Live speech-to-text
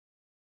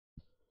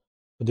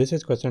So this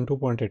is question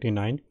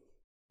 2.89,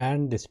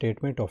 and the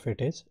statement of it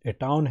is a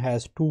town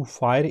has two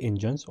fire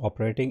engines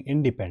operating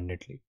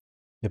independently.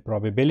 The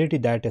probability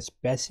that a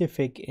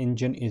specific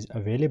engine is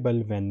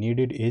available when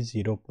needed is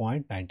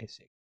 0.96.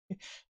 Okay.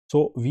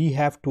 So we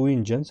have two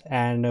engines,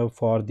 and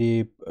for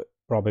the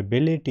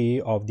probability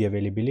of the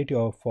availability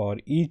of for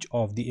each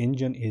of the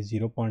engine is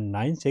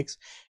 0.96,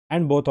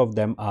 and both of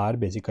them are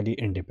basically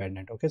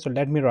independent. Okay, so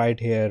let me write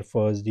here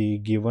first the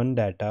given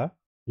data.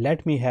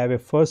 Let me have a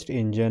first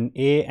engine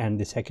A and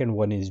the second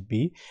one is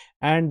B,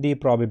 and the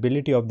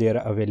probability of their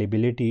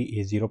availability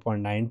is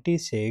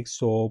 0.96.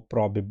 so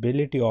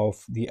probability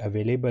of the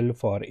available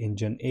for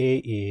engine A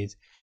is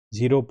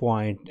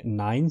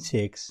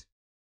 0.96,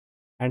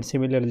 and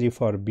similarly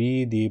for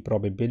B the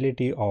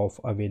probability of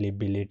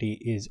availability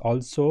is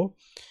also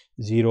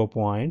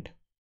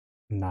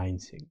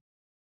 0.96.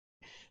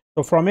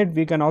 So from it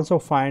we can also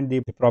find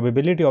the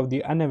probability of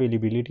the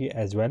unavailability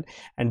as well,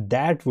 and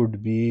that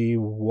would be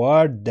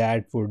what?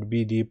 That would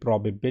be the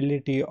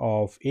probability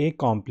of A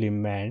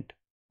complement,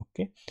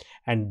 okay,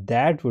 and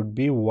that would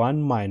be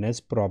 1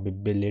 minus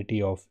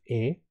probability of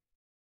A.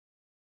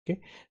 Okay,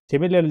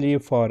 similarly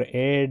for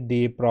A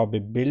the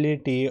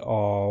probability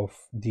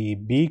of the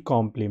B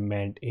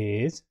complement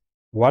is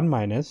 1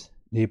 minus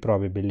the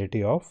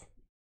probability of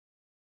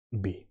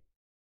B.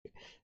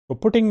 So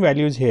putting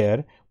values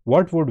here,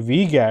 what would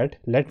we get?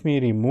 Let me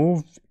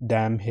remove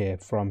them here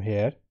from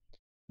here.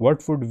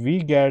 What would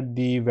we get?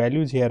 The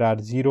values here are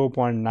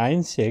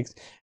 0.96,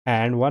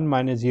 and 1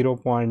 minus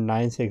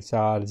 0.96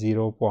 are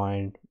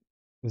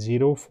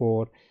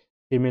 0.04.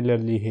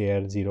 Similarly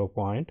here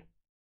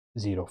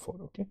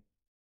 0.04. Okay,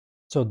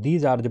 so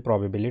these are the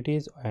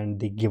probabilities and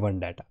the given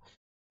data.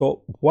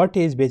 So what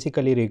is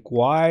basically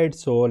required?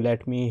 So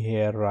let me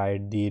here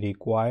write the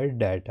required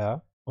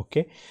data.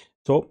 Okay,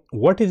 so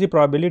what is the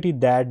probability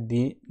that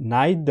the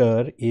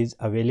neither is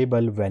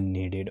available when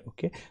needed?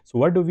 Okay, so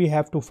what do we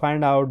have to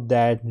find out?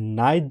 That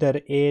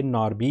neither A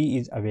nor B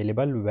is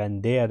available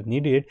when they are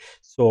needed.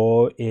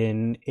 So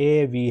in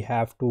A we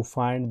have to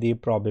find the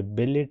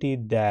probability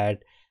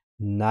that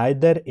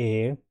neither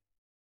A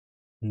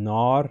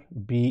nor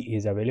B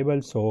is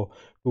available. So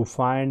to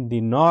find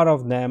the nor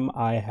of them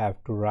I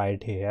have to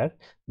write here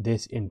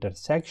this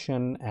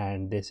intersection,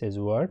 and this is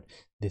what?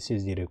 This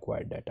is the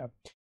required data.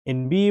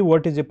 In B,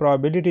 what is the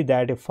probability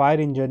that a fire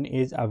engine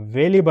is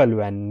available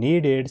when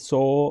needed?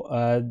 So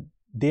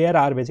there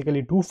are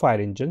basically two fire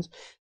engines,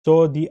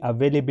 so the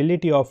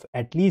availability of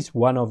at least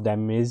one of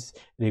them is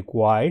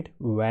required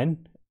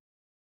when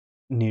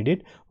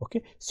needed.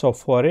 Okay, so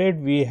for it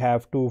we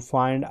have to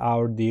find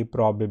out the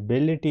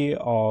probability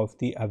of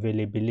the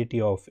availability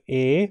of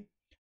A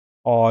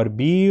or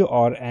B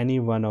or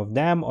any one of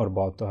them or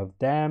both of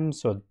them.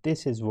 So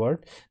this is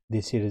what?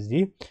 This is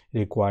the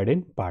required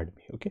in part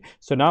B. Okay,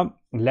 so now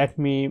let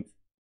me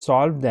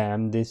solve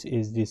them. This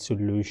is the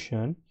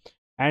solution,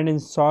 and in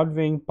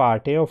solving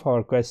part A of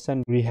our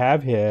question we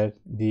have here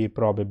the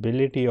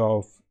probability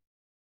of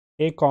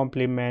A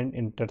complement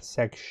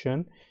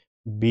intersection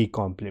B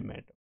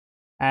complement,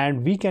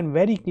 and we can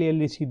very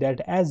clearly see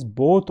that as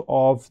both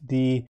of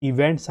the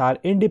events are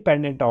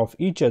independent of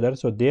each other,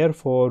 so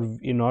therefore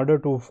in order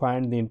to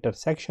find the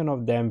intersection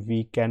of them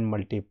we can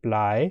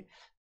multiply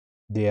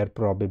their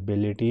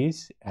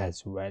probabilities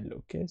as well.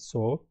 Okay,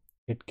 so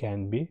it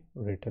can be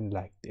written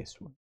like this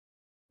one.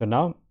 So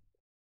now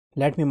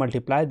let me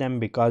multiply them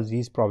because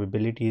these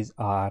probabilities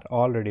are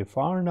already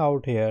found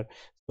out here.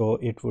 So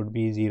it would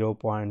be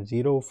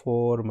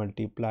 0.04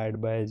 multiplied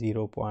by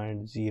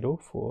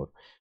 0.04.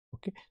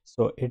 Okay,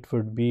 so it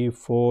would be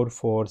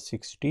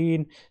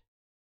 16.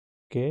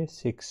 Okay,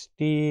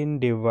 16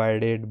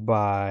 divided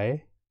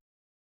by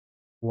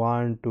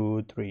 1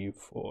 2 3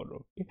 4.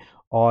 Okay,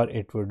 or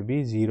it would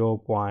be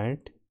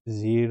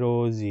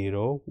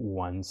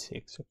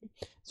 0.0016. Okay,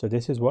 so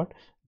this is what?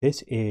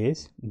 This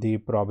is the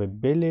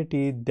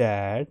probability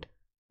that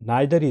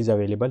neither is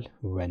available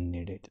when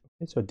needed.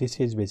 Okay, so this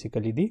is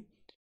basically the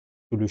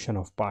solution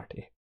of part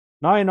A.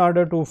 Now in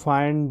order to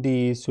find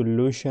the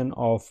solution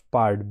of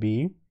part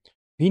B,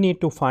 we need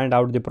to find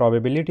out the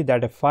probability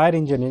that a fire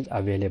engine is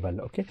available.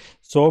 Okay,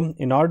 so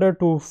in order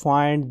to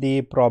find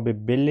the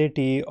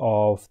probability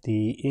of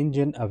the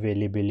engine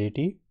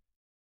availability,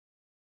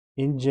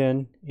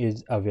 engine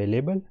is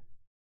available,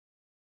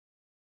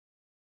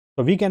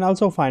 so we can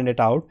also find it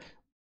out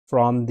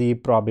from the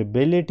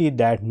probability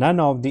that none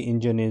of the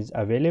engine is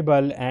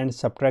available and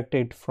subtract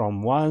it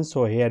from 1.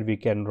 So here we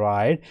can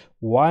write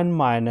 1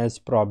 minus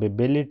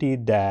probability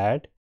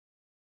that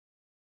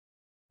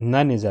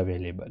none is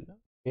available.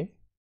 Okay,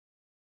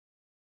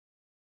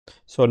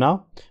 so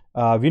now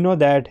we know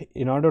that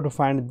in order to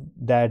find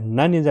that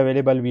none is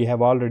available we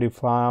have already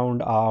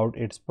found out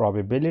its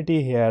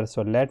probability here.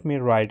 So let me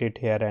write it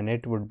here, and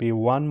it would be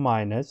 1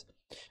 minus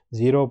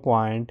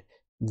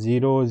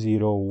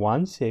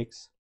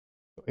 0.0016.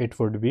 It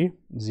would be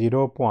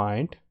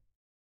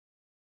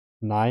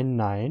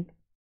 0.9984.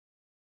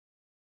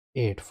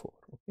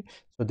 Okay,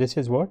 so this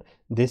is what?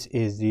 This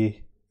is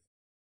the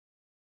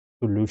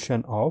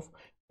solution of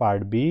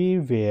part B,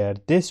 where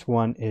this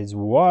one is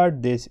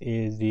what? This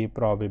is the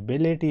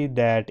probability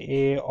that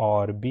A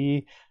or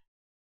B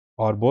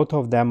or both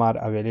of them are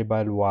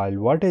available, while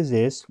what is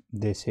this?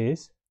 This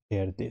is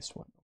here, this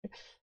one. Okay.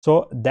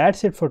 So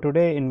that's it for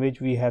today, in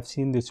which we have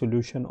seen the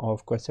solution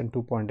of question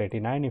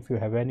 2.89. If you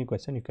have any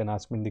question, you can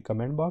ask me in the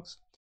comment box.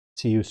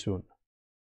 See you soon.